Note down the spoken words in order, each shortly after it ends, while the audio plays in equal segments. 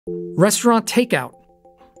Restaurant takeout,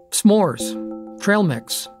 s'mores, trail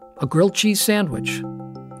mix, a grilled cheese sandwich.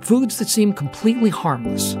 Foods that seem completely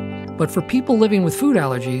harmless, but for people living with food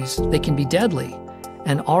allergies, they can be deadly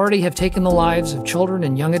and already have taken the lives of children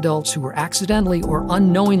and young adults who were accidentally or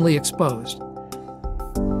unknowingly exposed.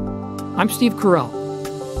 I'm Steve Carell,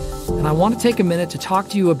 and I want to take a minute to talk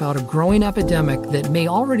to you about a growing epidemic that may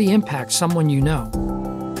already impact someone you know.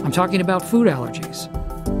 I'm talking about food allergies.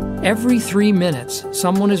 Every 3 minutes,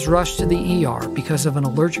 someone is rushed to the ER because of an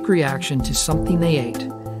allergic reaction to something they ate.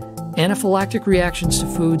 Anaphylactic reactions to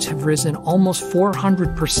foods have risen almost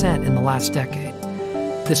 400% in the last decade.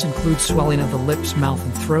 This includes swelling of the lips, mouth,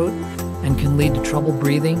 and throat, and can lead to trouble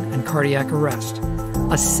breathing and cardiac arrest.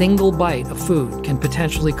 A single bite of food can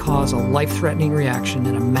potentially cause a life-threatening reaction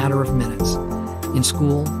in a matter of minutes. In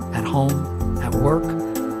school, at home, at work,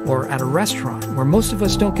 or at a restaurant where most of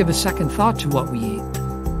us don't give a second thought to what we eat.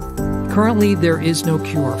 Currently, there is no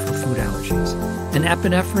cure for food allergies, and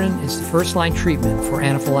epinephrine is the first-line treatment for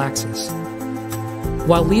anaphylaxis.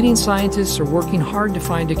 While leading scientists are working hard to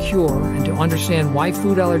find a cure and to understand why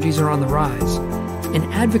food allergies are on the rise, an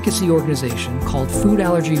advocacy organization called Food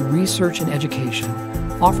Allergy Research and Education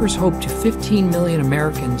offers hope to 15 million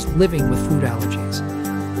Americans living with food allergies.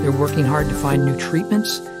 They're working hard to find new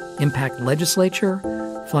treatments, impact legislature,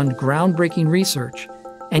 fund groundbreaking research,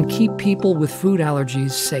 and keep people with food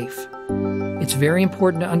allergies safe. It's very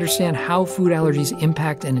important to understand how food allergies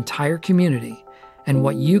impact an entire community and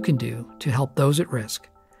what you can do to help those at risk.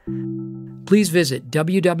 Please visit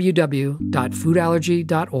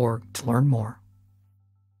www.foodallergy.org to learn more.